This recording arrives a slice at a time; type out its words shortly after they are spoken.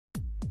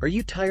Are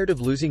you tired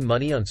of losing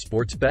money on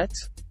sports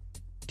bets?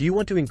 Do you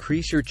want to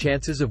increase your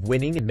chances of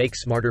winning and make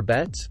smarter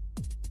bets?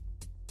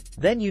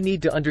 Then you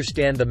need to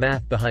understand the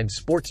math behind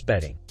sports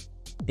betting.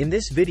 In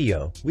this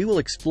video, we will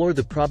explore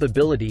the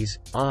probabilities,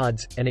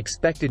 odds, and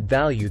expected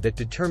value that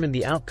determine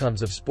the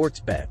outcomes of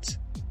sports bets.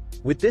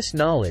 With this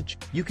knowledge,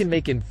 you can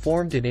make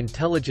informed and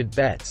intelligent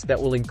bets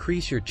that will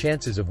increase your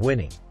chances of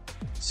winning.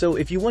 So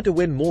if you want to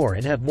win more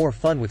and have more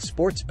fun with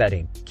sports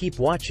betting, keep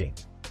watching.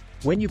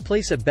 When you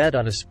place a bet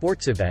on a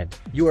sports event,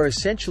 you are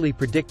essentially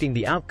predicting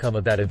the outcome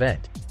of that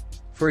event.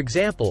 For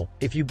example,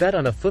 if you bet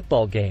on a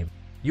football game,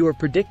 you are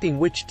predicting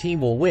which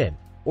team will win,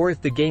 or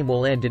if the game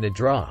will end in a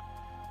draw.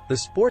 The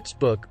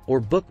sportsbook, or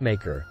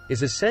bookmaker,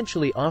 is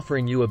essentially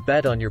offering you a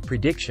bet on your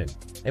prediction,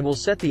 and will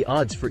set the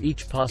odds for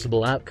each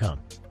possible outcome.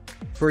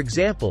 For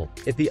example,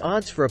 if the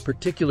odds for a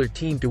particular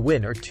team to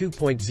win are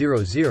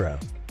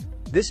 2.00,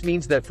 this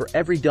means that for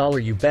every dollar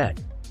you bet,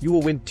 you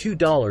will win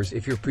 $2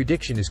 if your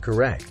prediction is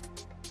correct.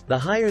 The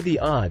higher the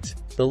odds,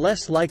 the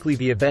less likely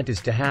the event is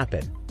to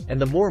happen,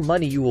 and the more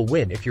money you will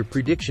win if your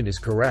prediction is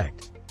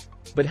correct.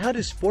 But how do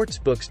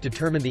sportsbooks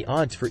determine the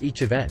odds for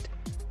each event?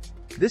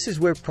 This is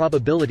where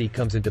probability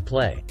comes into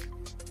play.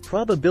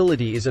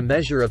 Probability is a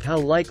measure of how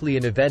likely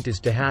an event is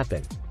to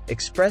happen,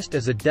 expressed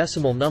as a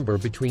decimal number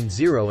between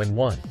 0 and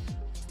 1.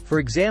 For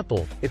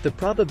example, if the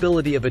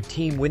probability of a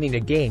team winning a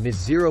game is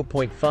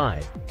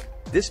 0.5,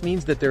 this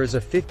means that there is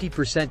a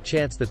 50%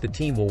 chance that the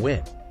team will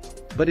win.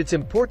 But it's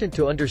important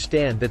to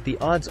understand that the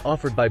odds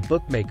offered by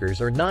bookmakers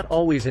are not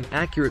always an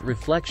accurate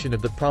reflection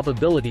of the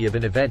probability of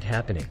an event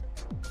happening.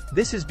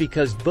 This is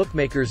because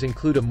bookmakers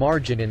include a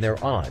margin in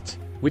their odds,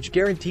 which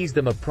guarantees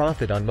them a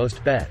profit on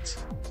most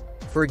bets.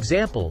 For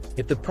example,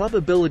 if the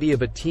probability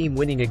of a team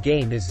winning a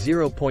game is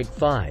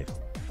 0.5,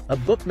 a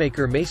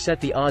bookmaker may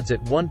set the odds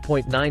at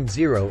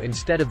 1.90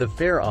 instead of the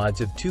fair odds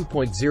of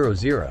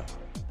 2.00.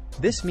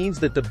 This means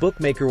that the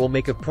bookmaker will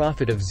make a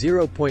profit of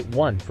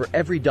 0.1 for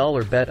every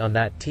dollar bet on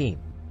that team,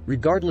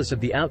 regardless of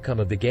the outcome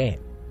of the game.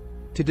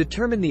 To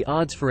determine the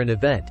odds for an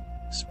event,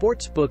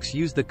 sportsbooks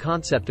use the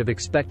concept of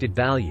expected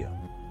value.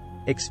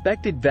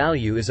 Expected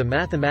value is a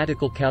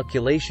mathematical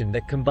calculation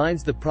that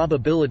combines the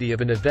probability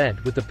of an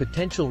event with the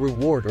potential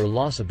reward or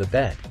loss of the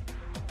bet.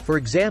 For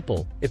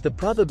example, if the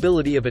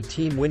probability of a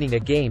team winning a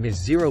game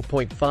is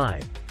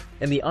 0.5,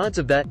 and the odds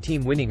of that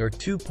team winning are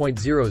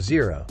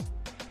 2.00,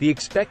 the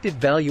expected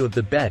value of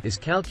the bet is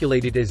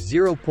calculated as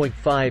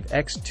 0.5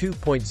 x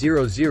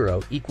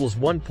 2.00 equals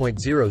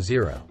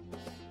 1.00.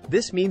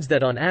 This means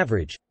that on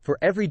average, for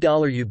every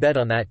dollar you bet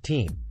on that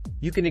team,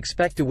 you can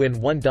expect to win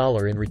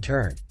 $1 in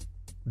return.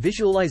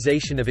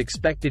 Visualization of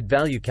expected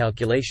value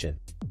calculation.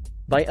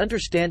 By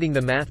understanding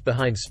the math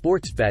behind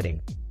sports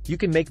betting, you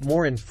can make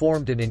more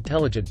informed and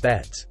intelligent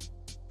bets.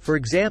 For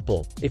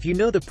example, if you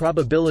know the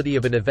probability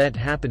of an event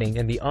happening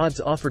and the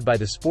odds offered by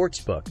the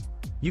sportsbook,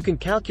 you can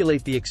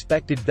calculate the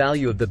expected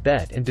value of the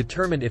bet and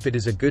determine if it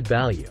is a good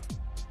value.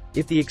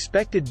 If the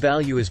expected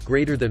value is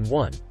greater than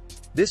 1,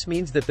 this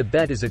means that the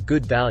bet is a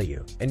good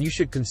value, and you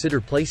should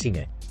consider placing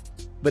it.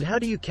 But how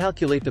do you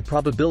calculate the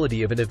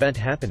probability of an event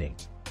happening?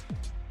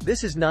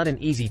 This is not an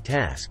easy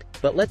task,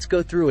 but let's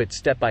go through it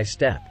step by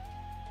step.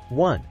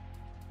 1.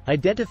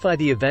 Identify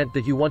the event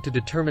that you want to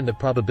determine the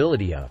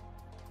probability of.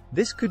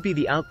 This could be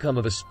the outcome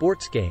of a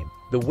sports game,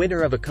 the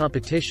winner of a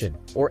competition,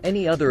 or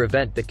any other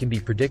event that can be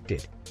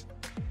predicted.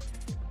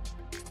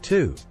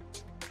 2.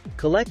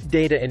 Collect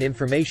data and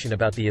information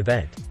about the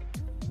event.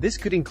 This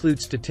could include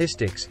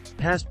statistics,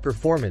 past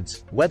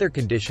performance, weather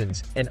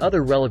conditions, and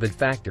other relevant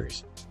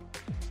factors.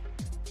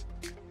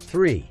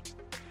 3.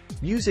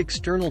 Use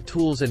external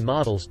tools and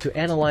models to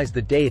analyze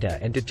the data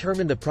and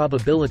determine the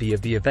probability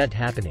of the event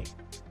happening.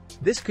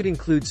 This could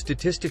include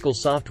statistical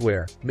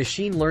software,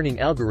 machine learning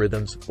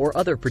algorithms, or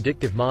other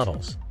predictive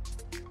models.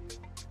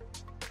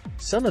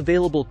 Some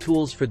available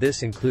tools for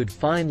this include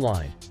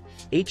FineLine,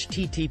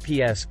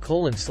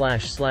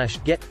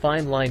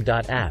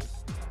 https://getfineline.app,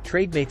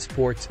 TradeMate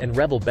Sports, and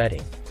Rebel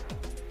Betting.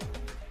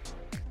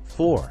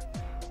 4.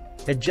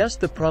 Adjust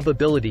the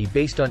probability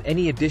based on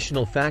any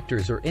additional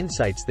factors or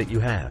insights that you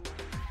have.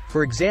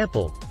 For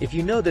example, if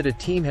you know that a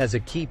team has a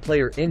key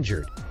player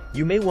injured,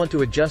 you may want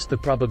to adjust the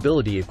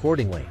probability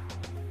accordingly.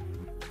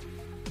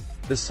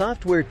 The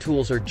software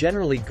tools are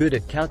generally good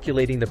at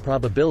calculating the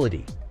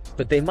probability,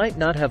 but they might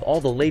not have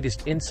all the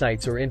latest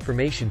insights or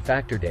information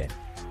factored in.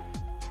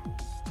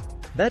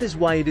 That is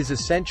why it is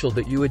essential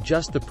that you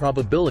adjust the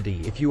probability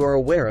if you are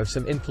aware of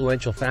some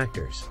influential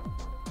factors.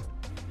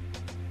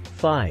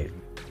 5.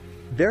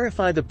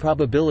 Verify the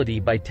probability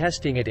by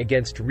testing it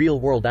against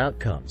real-world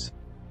outcomes.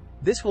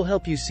 This will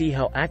help you see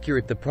how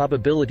accurate the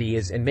probability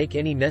is and make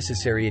any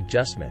necessary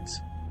adjustments.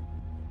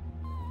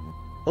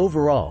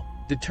 Overall,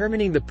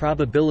 determining the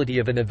probability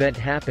of an event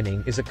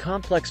happening is a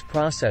complex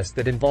process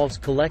that involves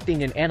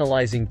collecting and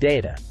analyzing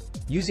data,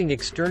 using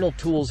external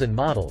tools and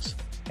models,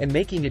 and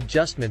making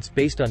adjustments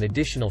based on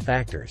additional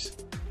factors.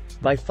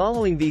 By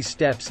following these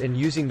steps and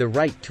using the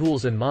right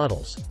tools and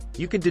models,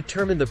 you can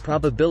determine the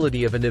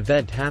probability of an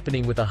event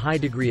happening with a high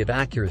degree of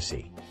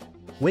accuracy.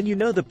 When you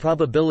know the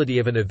probability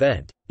of an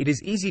event, it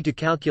is easy to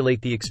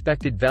calculate the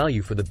expected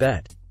value for the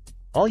bet.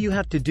 All you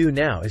have to do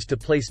now is to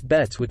place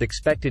bets with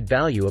expected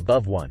value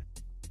above 1.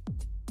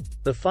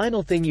 The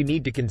final thing you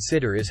need to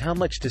consider is how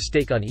much to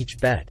stake on each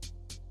bet.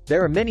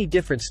 There are many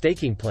different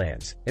staking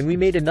plans, and we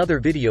made another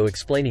video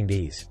explaining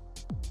these.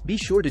 Be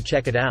sure to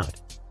check it out.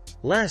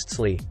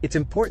 Lastly, it's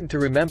important to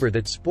remember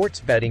that sports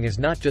betting is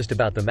not just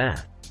about the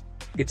math.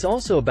 It's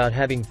also about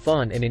having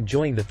fun and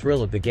enjoying the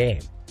thrill of the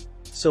game.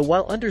 So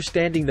while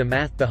understanding the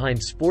math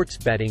behind sports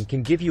betting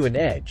can give you an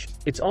edge,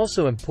 it's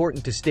also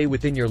important to stay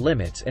within your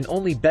limits and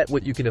only bet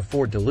what you can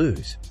afford to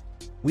lose.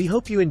 We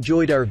hope you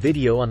enjoyed our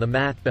video on the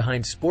math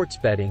behind sports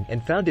betting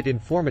and found it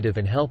informative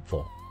and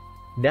helpful.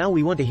 Now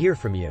we want to hear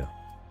from you.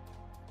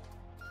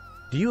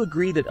 Do you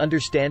agree that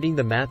understanding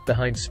the math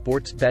behind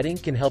sports betting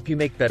can help you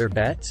make better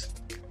bets?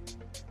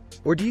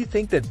 Or do you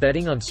think that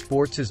betting on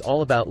sports is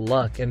all about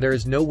luck and there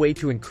is no way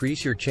to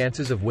increase your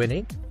chances of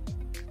winning?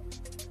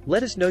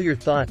 Let us know your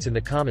thoughts in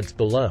the comments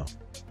below.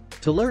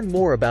 To learn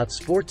more about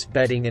sports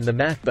betting and the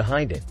math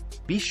behind it,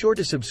 be sure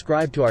to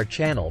subscribe to our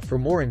channel for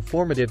more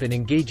informative and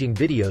engaging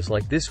videos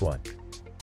like this one.